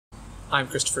I'm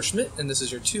Christopher Schmidt, and this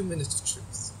is your 2 Minutes of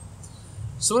Truth.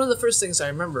 So one of the first things I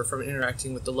remember from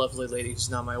interacting with the lovely lady who's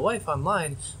now my wife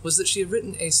online was that she had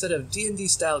written a set of D&D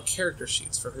style character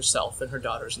sheets for herself and her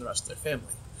daughters and the rest of their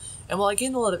family. And while I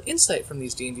gained a lot of insight from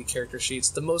these D&D character sheets,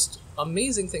 the most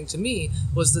amazing thing to me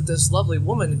was that this lovely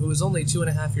woman, who was only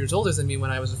 2.5 years older than me when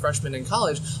I was a freshman in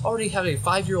college, already had a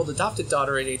 5-year-old adopted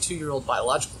daughter and a 2-year-old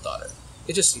biological daughter.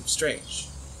 It just seems strange.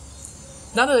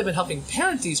 Now that I've been helping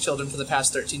parent these children for the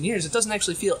past 13 years, it doesn't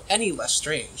actually feel any less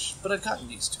strange, but I've gotten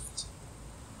used to it.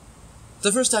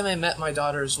 The first time I met my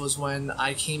daughters was when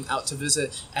I came out to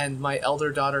visit, and my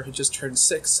elder daughter had just turned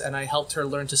 6, and I helped her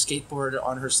learn to skateboard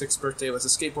on her 6th birthday with a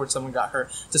skateboard someone got her,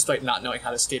 despite not knowing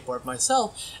how to skateboard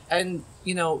myself. And,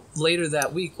 later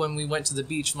that week when we went to the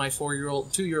beach, my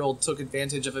 2-year-old took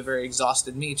advantage of a very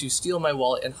exhausted me to steal my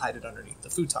wallet and hide it underneath the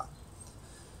futon.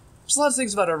 There's a lot of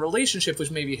things about our relationship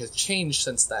which maybe has changed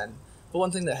since then, but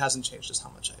one thing that hasn't changed is how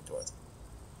much I adore them.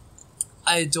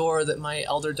 I adore that my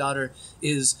elder daughter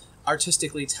is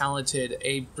artistically talented,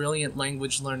 a brilliant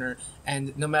language learner,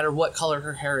 and no matter what color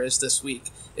her hair is this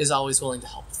week, is always willing to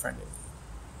help a friend in need.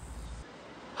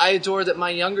 I adore that my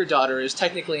younger daughter is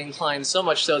technically inclined, so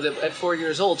much so that at 4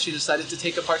 years old she decided to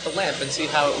take apart the lamp and see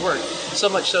how it worked. So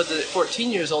much so that at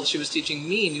 14 years old she was teaching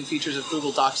me new features of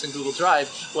Google Docs and Google Drive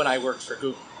when I worked for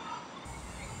Google.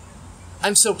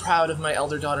 I'm so proud of my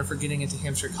elder daughter for getting into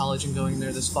Hampshire College and going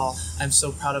there this fall. I'm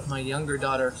so proud of my younger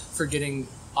daughter for getting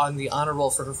on the honor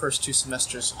roll for her first 2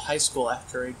 semesters of high school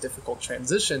after a difficult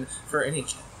transition for any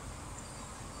kid.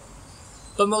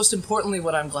 But most importantly,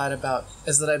 what I'm glad about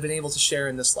is that I've been able to share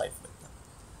in this life with them.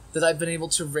 That I've been able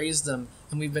to raise them,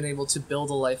 and we've been able to build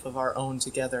a life of our own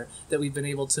together. That we've been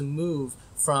able to move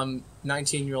from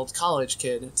 19-year-old college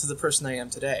kid to the person I am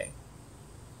today.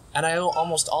 And I owe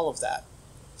almost all of that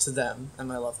to them and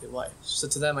my lovely wife. So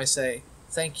to them I say,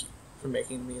 thank you for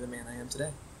making me the man I am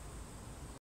today.